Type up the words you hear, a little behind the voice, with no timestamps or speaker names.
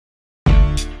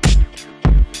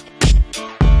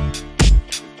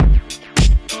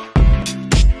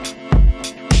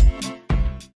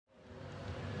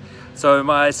So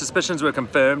my suspicions were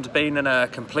confirmed, being in a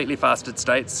completely fasted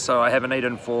state, so I haven't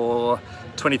eaten for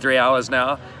 23 hours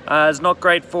now. It's not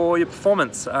great for your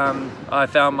performance. I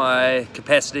found my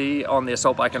capacity on the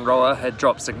assault bike and rower had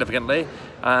dropped significantly.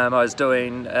 I was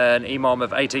doing an EMOM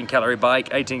of 18 calorie bike,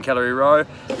 18 calorie row,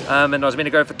 and I was meant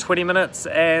to go for 20 minutes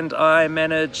and I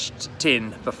managed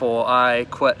 10 before I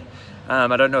quit.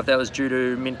 I don't know if that was due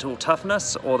to mental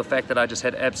toughness or the fact that I just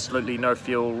had absolutely no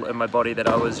fuel in my body that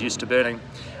I was used to burning.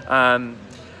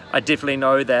 I definitely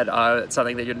know that it's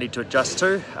something that you need to adjust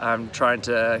to. Trying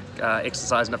to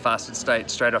exercise in a fasted state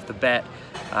straight off the bat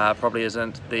probably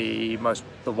isn't the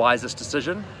wisest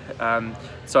decision.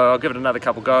 So I'll give it another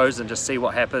couple goes and just see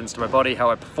what happens to my body, how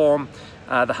I perform.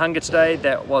 The hunger today,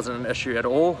 that wasn't an issue at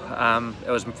all.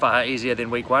 It was far easier than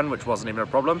week one, which wasn't even a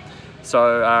problem.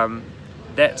 So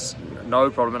that's no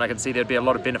problem, and I can see there'd be a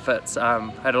lot of benefits.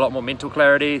 Had a lot more mental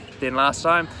clarity than last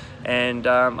time, and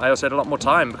I also had a lot more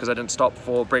time because I didn't stop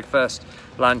for breakfast,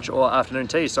 lunch or afternoon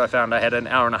tea, so I found I had an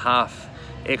hour and a half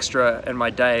extra in my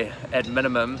day at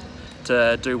minimum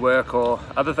to do work or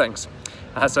other things.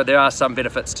 So there are some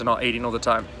benefits to not eating all the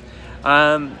time.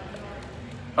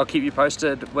 I'll keep you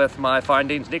posted with my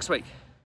findings next week.